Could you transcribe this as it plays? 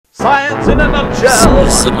Science in a nutshell!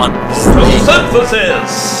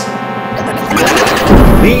 Photosynthesis!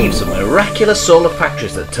 Leaves are miraculous solar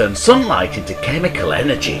factories that turn sunlight into chemical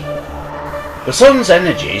energy. The sun's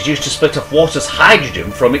energy is used to split off water's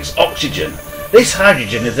hydrogen from its oxygen. This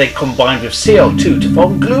hydrogen is then combined with CO2 to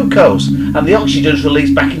form glucose, and the oxygen is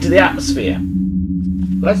released back into the atmosphere.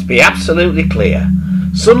 Let's be absolutely clear.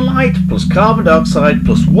 Sunlight plus carbon dioxide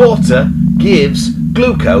plus water gives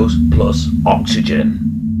glucose plus oxygen.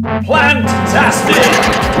 Plantastic!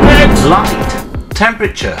 Light,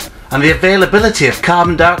 temperature, and the availability of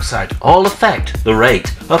carbon dioxide all affect the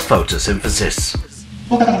rate of photosynthesis.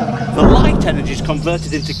 The light energy is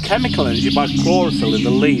converted into chemical energy by chlorophyll in the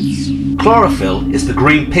leaves. Chlorophyll is the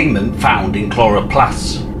green pigment found in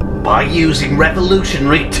chloroplasts. By using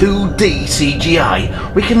revolutionary 2D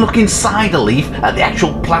CGI, we can look inside a leaf at the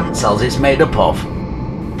actual plant cells it's made up of.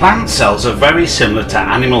 Plant cells are very similar to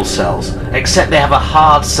animal cells, except they have a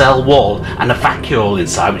hard cell wall and a vacuole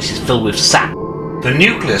inside which is filled with sap. The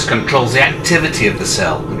nucleus controls the activity of the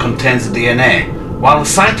cell and contains the DNA, while the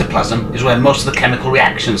cytoplasm is where most of the chemical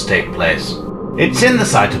reactions take place. It's in the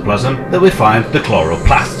cytoplasm that we find the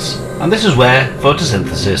chloroplasts, and this is where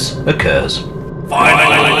photosynthesis occurs.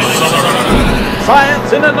 Finally,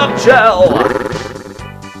 science in a nutshell!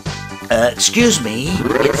 Excuse me,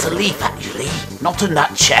 it's a leaf actually, not a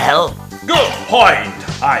nutshell. Good point!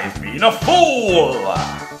 I've been a fool!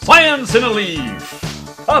 Science in a leaf!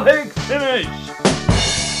 A big finish!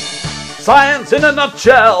 Science in a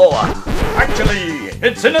nutshell! Actually,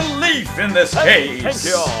 it's in a leaf in this case! Thank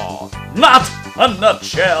you! Not a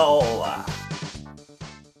nutshell!